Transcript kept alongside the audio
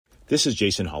This is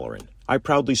Jason Holleran. I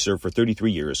proudly served for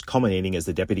 33 years, culminating as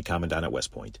the Deputy Commandant at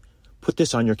West Point. Put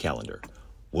this on your calendar.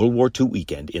 World War II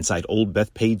weekend inside Old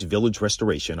Bethpage Village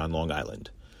Restoration on Long Island.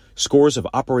 Scores of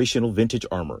operational vintage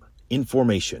armor. In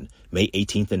formation, May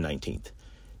 18th and 19th.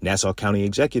 Nassau County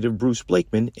Executive Bruce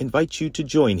Blakeman invites you to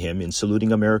join him in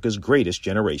saluting America's greatest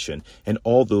generation and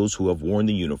all those who have worn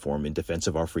the uniform in defense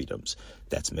of our freedoms.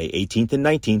 That's May 18th and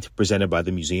 19th, presented by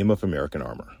the Museum of American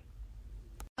Armor.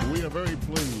 We are very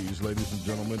pleased, ladies and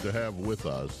gentlemen, to have with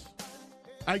us,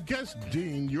 I guess,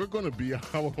 Dean, you're going to be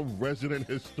our resident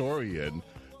historian,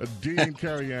 Dean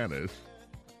Karayanis,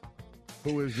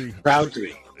 who is the... Proud to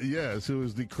be. Yes, who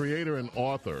is the creator and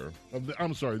author of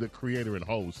the creator and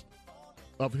host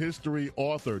of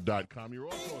HistoryAuthor.com. You're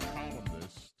also a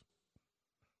columnist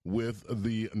with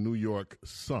the New York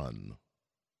Sun.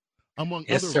 Among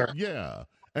yes, other, sir. Yeah.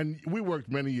 And we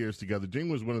worked many years together. Dean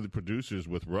was one of the producers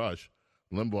with Rush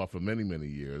Limbaugh for many, many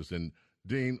years. And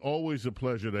Dean, always a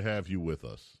pleasure to have you with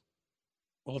us.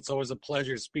 Well, it's always a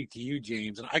pleasure to speak to you,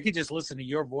 James. And I could just listen to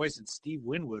your voice and Steve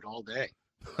Winwood all day.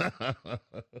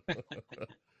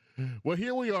 Well,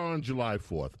 here we are on July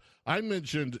 4th. I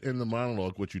mentioned in the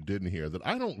monologue, what you didn't hear, that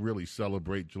I don't really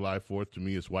celebrate July 4th. To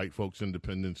me, it's white folks'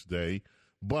 Independence Day.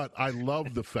 But I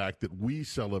love the fact that we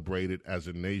celebrate it as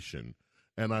a nation.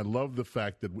 And I love the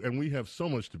fact that, and we have so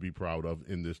much to be proud of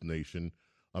in this nation,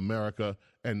 America.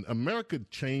 And America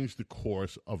changed the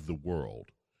course of the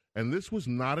world. And this was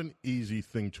not an easy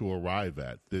thing to arrive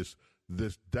at, this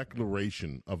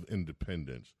Declaration of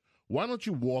Independence. Why don't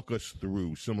you walk us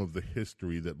through some of the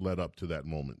history that led up to that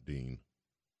moment, Dean?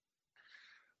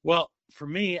 Well, for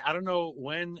me, I don't know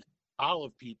when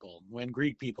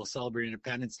Greek people celebrate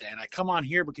Independence Day. And I come on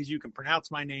here because you can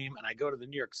pronounce my name, and I go to the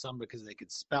New York Sun because they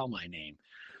could spell my name.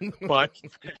 But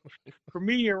for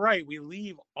me, you're right. We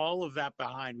leave all of that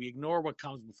behind. We ignore what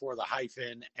comes before the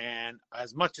hyphen, and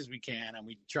as much as we can, and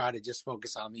we try to just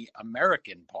focus on the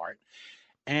American part.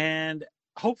 And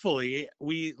hopefully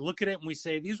we look at it and we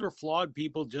say, these were flawed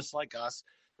people just like us.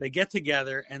 They get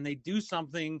together and they do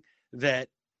something that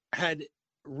had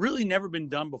really never been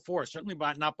done before, certainly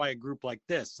not by a group like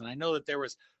this. And I know that there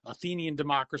was Athenian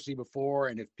democracy before,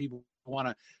 and if people want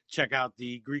to check out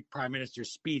the Greek prime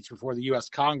minister's speech before the U.S.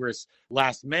 Congress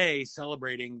last May,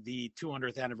 celebrating the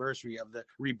 200th anniversary of the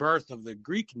rebirth of the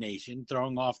Greek nation,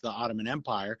 throwing off the Ottoman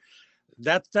Empire,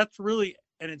 that's really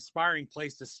an inspiring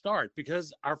place to start,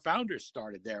 because our founders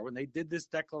started there when they did this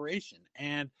declaration.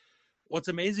 And what's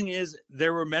amazing is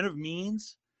there were men of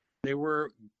means. They were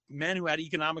men who had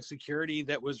economic security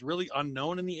that was really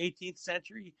unknown in the 18th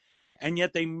century. And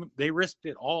yet they risked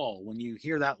it all. When you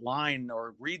hear that line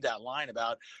or read that line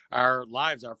about our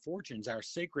lives, our fortunes, our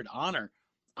sacred honor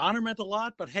meant a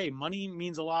lot, but hey, money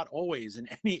means a lot always in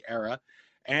any era.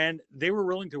 And they were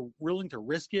willing to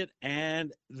risk it,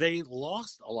 and they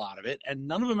lost a lot of it, and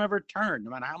none of them ever turned,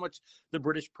 no matter how much the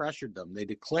British pressured them. They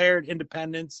declared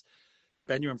independence.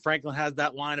 Benjamin Franklin has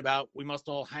that line about, we must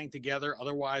all hang together,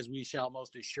 otherwise we shall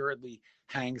most assuredly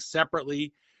hang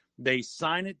separately. They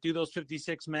sign it, do those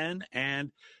 56 men,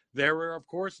 and there were, of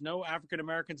course, no African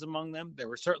Americans among them. There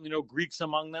were certainly no Greeks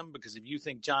among them, because if you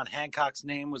think John Hancock's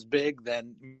name was big,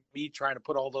 then me trying to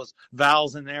put all those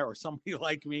vowels in there, or somebody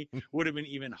like me, would have been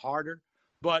even harder.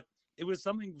 But it was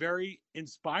something very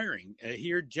inspiring.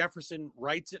 Here, Jefferson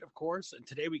writes it, of course, and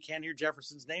today we can't hear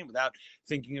Jefferson's name without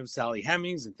thinking of Sally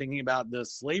Hemings and thinking about the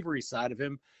slavery side of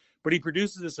him. But he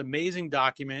produces this amazing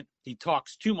document. He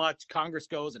talks too much. Congress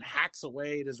goes and hacks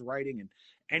away at his writing, and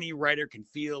any writer can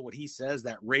feel what he says,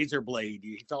 that razor blade.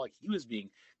 He felt like he was being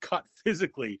cut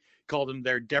physically. Called them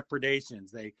their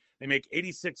depredations. They make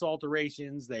 86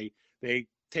 alterations. They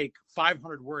take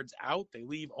 500 words out. They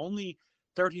leave only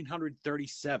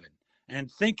 1,337.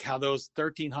 And think how those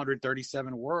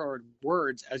 1,337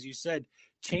 words, as you said,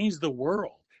 changed the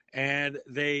world. And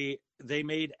they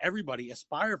made everybody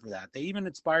aspire for that. They even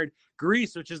inspired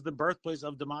Greece, which is the birthplace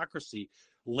of democracy,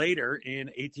 later in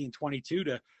 1822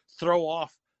 to throw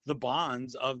off the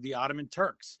bonds of the Ottoman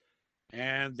Turks.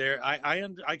 And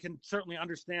I can certainly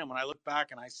understand when I look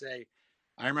back and I say,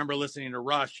 I remember listening to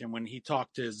Rush, and when he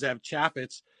talked to Zev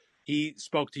Chapitz, he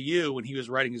spoke to you when he was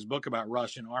writing his book about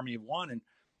Rush and Army of One. And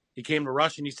he came to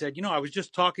Rush and he said, I was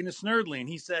just talking to Snerdley, and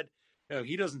he said,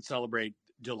 he doesn't celebrate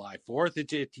July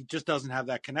 4th. He just doesn't have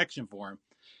that connection for him.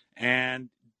 And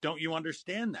don't you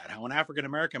understand that? How an African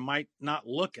American might not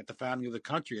look at the founding of the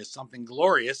country as something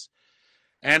glorious.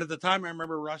 And at the time, I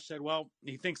remember Rush said, well,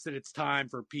 he thinks that it's time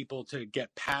for people to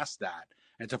get past that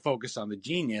and to focus on the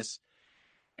genius.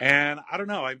 And I don't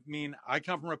know. I mean, I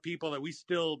come from a people that we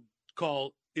still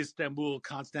call Istanbul,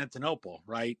 Constantinople,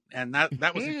 right? And that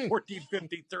was in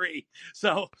 1453.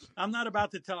 So I'm not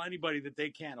about to tell anybody that they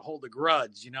can't hold a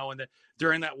grudge, and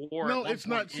during that war. No, it's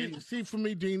not. See, for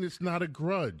me, Dean, it's not a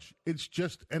grudge. It's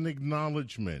just an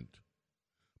acknowledgement.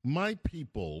 My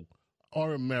people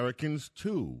are Americans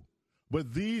too,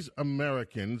 but these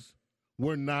Americans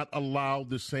were not allowed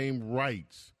the same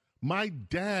rights. My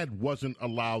dad wasn't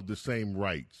allowed the same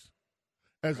rights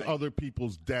as other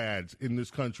people's dads in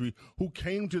this country who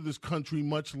came to this country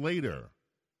much later.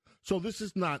 So this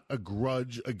is not a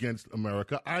grudge against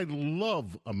America. I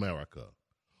love America.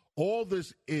 All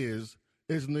this is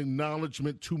an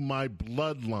acknowledgement to my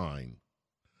bloodline,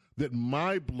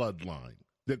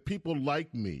 that people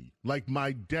like me, like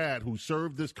my dad who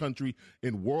served this country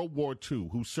in World War II,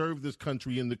 who served this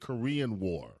country in the Korean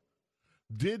War,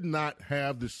 did not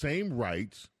have the same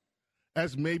rights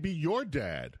as maybe your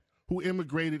dad who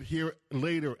immigrated here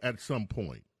later at some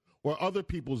point, or other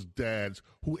people's dads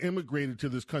who immigrated to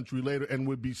this country later and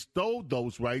were bestowed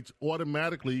those rights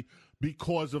automatically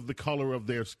because of the color of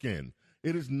their skin.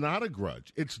 It is not a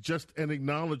grudge. It's just an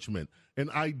acknowledgement.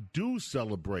 And I do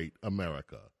celebrate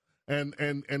America. And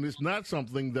it's not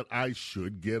something that I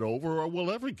should get over or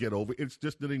will ever get over. It's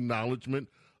just an acknowledgement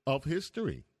of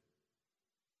history.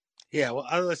 Yeah, well,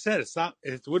 as I said,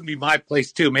 it wouldn't be my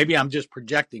place too. Maybe I'm just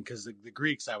projecting because the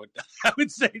Greeks, I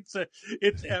would say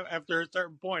it's after a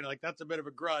certain point, like that's a bit of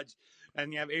a grudge.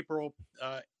 And you have April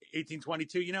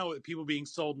 1822, people being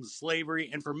sold into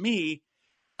slavery. And for me,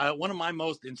 one of my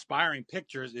most inspiring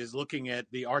pictures is looking at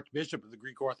the Archbishop of the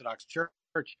Greek Orthodox Church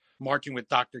marching with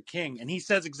Dr. King. And he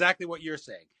says exactly what you're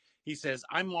saying. He says,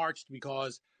 I marched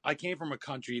because I came from a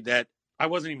country that I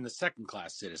wasn't even a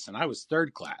second-class citizen. I was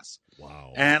third class.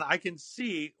 Wow. And I can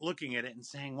see looking at it and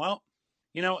saying, well,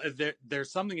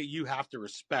 there's something that you have to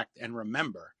respect and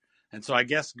remember. And so I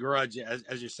guess grudge,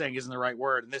 as you're saying, isn't the right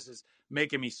word. And this is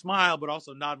making me smile, but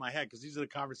also nod my head, because these are the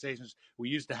conversations we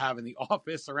used to have in the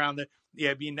office around the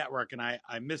EIB network. And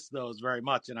I miss those very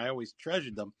much. And I always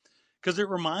treasured them because it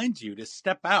reminds you to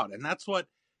step out. And that's what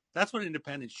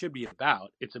independence should be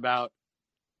about. It's about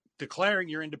declaring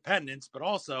your independence, but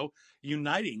also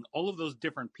uniting all of those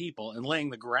different people and laying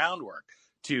the groundwork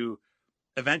to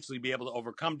eventually be able to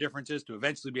overcome differences, to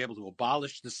eventually be able to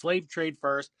abolish the slave trade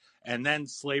first, and then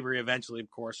slavery eventually, of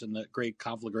course, in the great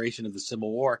conflagration of the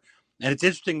Civil War. And it's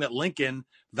interesting that Lincoln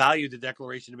valued the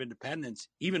Declaration of Independence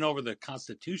even over the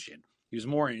Constitution. He was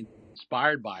more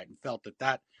inspired by it and felt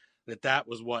that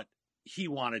was what he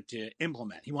wanted to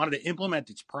implement. He wanted to implement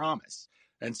its promise.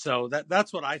 And so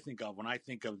that's what I think of when I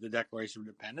think of the Declaration of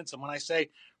Independence. And when I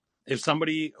say, if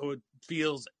somebody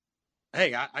feels,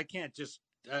 hey, I can't just,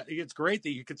 it's great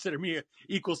that you consider me an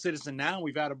equal citizen now.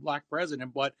 We've had a black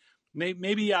president, but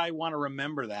maybe I want to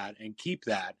remember that and keep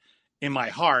that in my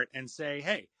heart and say,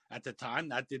 hey, at the time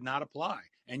that did not apply.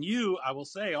 And I will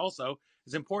say also,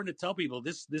 it's important to tell people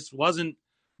this wasn't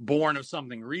born of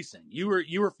something recent. You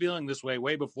were feeling this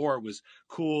way before it was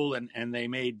cool and they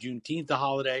made Juneteenth a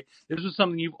holiday. This was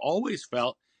something you've always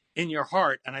felt in your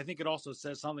heart. And I think it also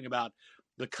says something about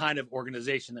the kind of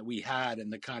organization that we had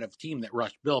and the kind of team that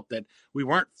Rush built, that we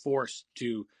weren't forced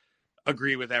to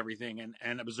agree with everything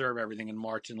and observe everything and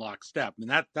march in lockstep.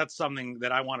 And that's something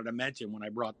that I wanted to mention when I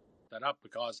brought that up,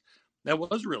 because that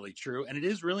was really true. And it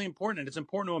is really important. And it's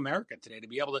important to America today to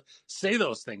be able to say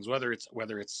those things, whether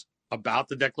it's about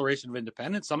the Declaration of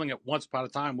Independence, something that once upon a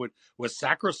time was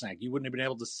sacrosanct. You wouldn't have been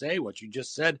able to say what you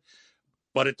just said,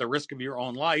 but at the risk of your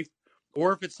own life,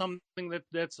 or if it's something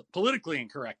that's politically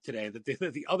incorrect today,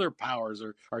 that the other powers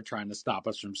are trying to stop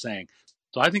us from saying.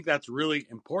 So I think that's really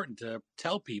important to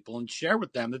tell people and share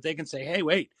with them, that they can say, hey,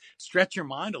 wait, stretch your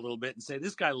mind a little bit and say,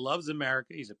 this guy loves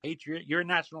America. He's a patriot. You're a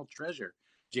national treasure,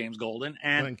 James Golden.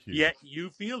 And yet you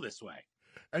feel this way.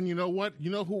 And you know what? You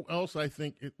know who else I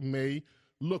think it may...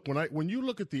 Look, when you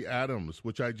look at the Adams,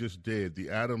 which I just did, the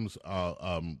Adams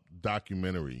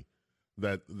documentary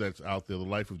that's out there, The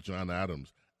Life of John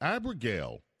Adams,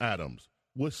 Abigail Adams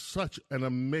was such an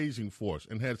amazing force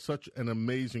and had such an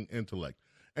amazing intellect.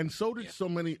 And so did so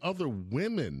many other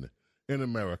women in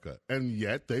America. And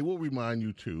yet, they will remind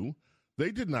you, too,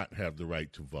 they did not have the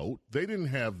right to vote. They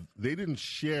didn't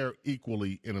share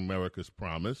equally in America's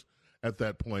promise at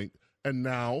that point. And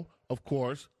now, of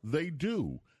course, they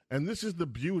do. And this is the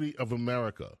beauty of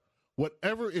America.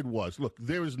 Whatever it was, look,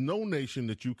 there is no nation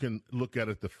that you can look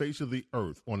at the face of the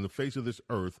earth, on the face of this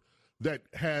earth, that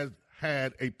has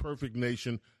had a perfect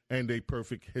nation and a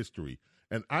perfect history.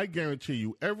 And I guarantee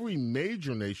you, every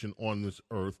major nation on this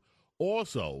earth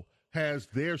also has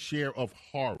their share of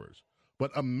horrors.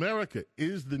 But America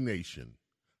is the nation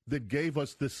that gave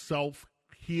us the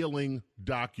self-healing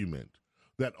document,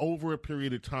 that over a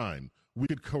period of time, we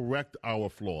could correct our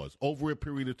flaws. Over a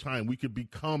period of time, we could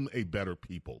become a better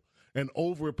people. And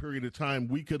over a period of time,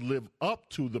 we could live up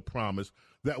to the promise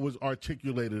that was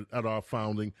articulated at our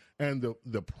founding. And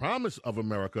the promise of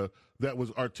America that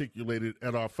was articulated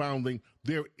at our founding,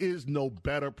 there is no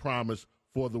better promise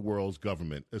for the world's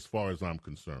government, as far as I'm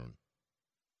concerned.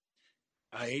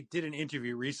 I did an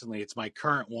interview recently. It's my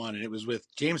current one, and it was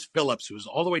with James Phillips, who was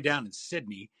all the way down in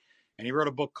Sydney. And he wrote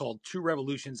a book called Two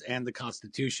Revolutions and the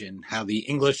Constitution, how the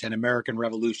English and American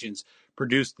revolutions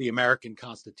produced the American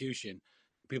Constitution.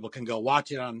 People can go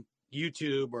watch it on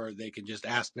YouTube, or they can just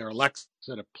ask their Alexa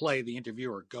to play the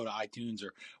interview or go to iTunes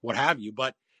or what have you.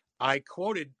 But I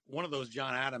quoted one of those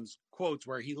John Adams quotes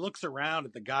where he looks around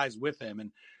at the guys with him,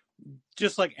 and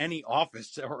just like any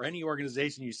office or any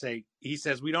organization, he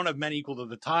says, we don't have men equal to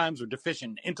the times. We're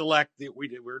deficient in intellect.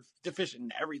 We're deficient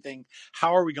in everything.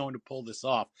 How are we going to pull this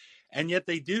off? And yet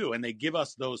they do. And they give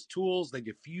us those tools. They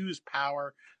diffuse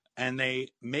power, and they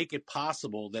make it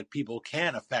possible that people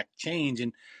can affect change.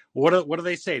 And what do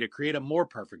they say? To create a more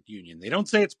perfect union. They don't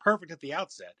say it's perfect at the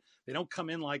outset. They don't come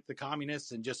in like the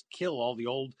communists and just kill all the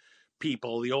old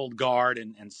people, the old guard,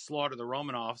 and slaughter the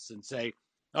Romanovs and say,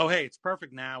 oh, hey, it's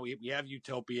perfect now. We have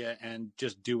utopia, and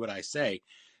just do what I say.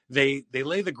 They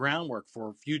lay the groundwork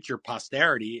for future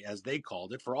posterity, as they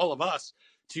called it, for all of us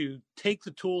to take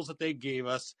the tools that they gave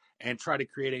us and try to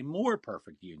create a more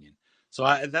perfect union. So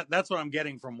that's what I'm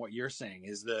getting from what you're saying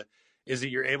is that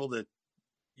you're able to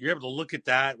look at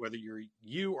that, whether you're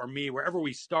you or me, wherever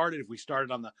we started, if we started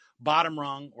on the bottom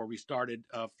rung or we started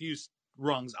a few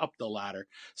rungs up the ladder,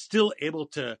 still able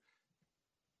to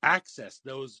access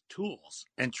those tools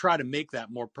and try to make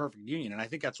that more perfect union. And I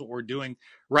think that's what we're doing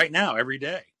right now, every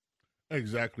day.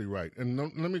 Exactly right. And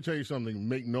let me tell you something,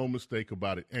 make no mistake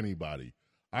about it, anybody.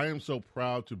 I am so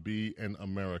proud to be an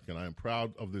American. I am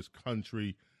proud of this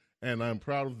country, and I'm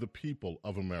proud of the people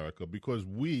of America, because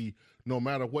we, no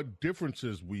matter what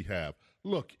differences we have,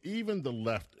 look, even the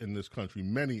left in this country,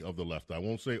 many of the left, I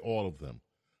won't say all of them,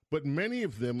 but many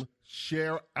of them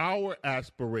share our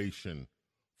aspiration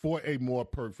for a more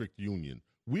perfect union.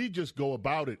 We just go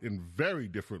about it in very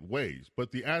different ways.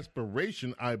 But the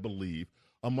aspiration, I believe,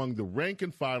 among the rank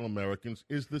and file Americans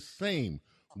is the same.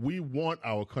 We want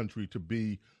our country to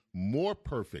be more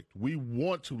perfect. We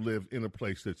want to live in a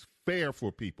place that's fair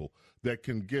for people, that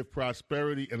can give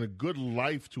prosperity and a good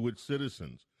life to its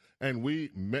citizens. And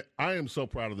I am so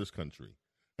proud of this country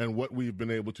and what we've been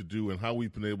able to do and how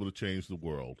we've been able to change the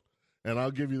world. And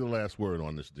I'll give you the last word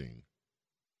on this, Dean.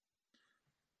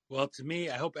 Well, to me,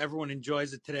 I hope everyone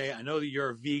enjoys it today. I know that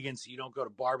you're a vegan, so you don't go to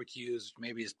barbecues.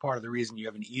 Maybe it's part of the reason you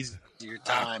have an easier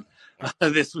time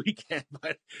this weekend.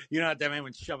 But you don't have to have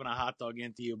anyone shoving a hot dog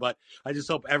into you. But I just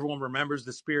hope everyone remembers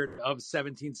the spirit of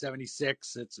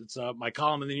 1776. It's my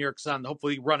column in the New York Sun,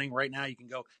 hopefully running right now. You can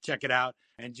go check it out.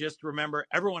 And just remember,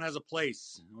 everyone has a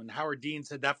place. When Howard Dean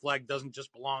said that flag doesn't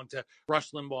just belong to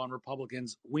Rush Limbaugh and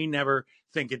Republicans, we never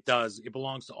think it does. It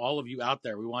belongs to all of you out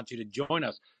there. We want you to join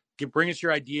us. Bring us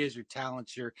your ideas, your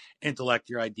talents, your intellect,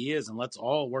 your ideas, and let's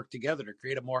all work together to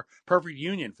create a more perfect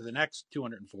union for the next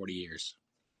 240 years.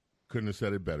 Couldn't have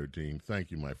said it better, Dean.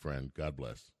 Thank you, my friend. God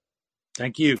bless.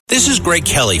 Thank you. This is Greg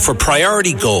Kelly for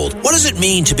Priority Gold. What does it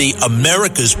mean to be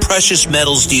America's precious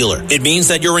metals dealer? It means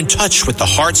that you're in touch with the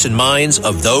hearts and minds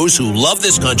of those who love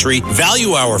this country,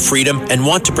 value our freedom, and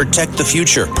want to protect the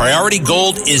future. Priority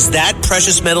Gold is that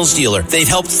precious metals dealer. They've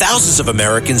helped thousands of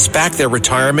Americans back their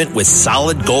retirement with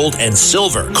solid gold and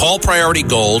silver. Call Priority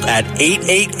Gold at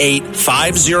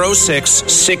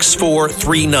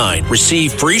 888-506-6439.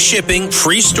 Receive free shipping,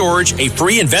 free storage, a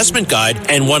free investment guide,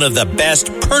 and one of the best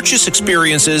purchase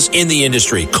experiences in the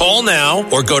industry. Call now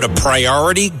or go to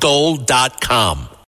PriorityGold.com.